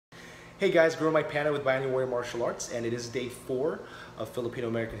Hey guys, Grow My Panda with Biannual Warrior Martial Arts, and it is day 4 of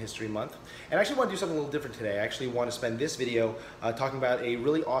Filipino-American History Month. And I actually want to do something a little different today. I actually want to spend this video talking about a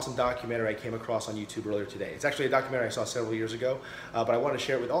really awesome documentary I came across on YouTube earlier today. It's actually a documentary I saw several years ago, but I want to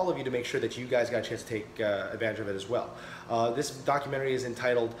share it with all of you to make sure that you guys got a chance to take advantage of it as well. This documentary is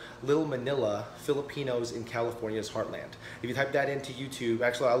entitled Little Manila, Filipinos in California's Heartland. If you type that into YouTube,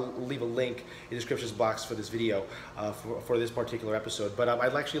 actually I'll leave a link in the description box for this video for this particular episode. But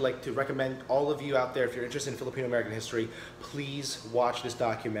I'd actually like to recommend all of you out there, if you're interested in Filipino-American history, please watch this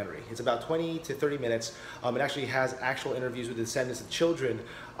documentary. It's about 20 to 30 minutes. It actually has actual interviews with the descendants of children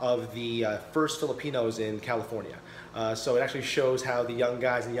of the first Filipinos in California. So it actually shows how the young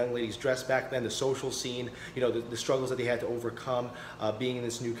guys and young ladies dressed back then, the social scene, you know, the struggles that they had to overcome being in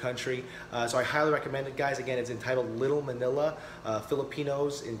this new country. So I highly recommend it, guys. Again, it's entitled Little Manila,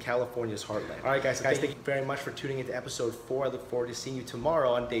 Filipinos in California's Heartland. All right, guys, thank you very much for tuning into episode 4. I look forward to seeing you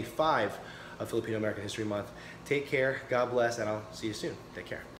tomorrow on day 5 of Filipino-American History Month. Take care, God bless, and I'll see you soon. Take care.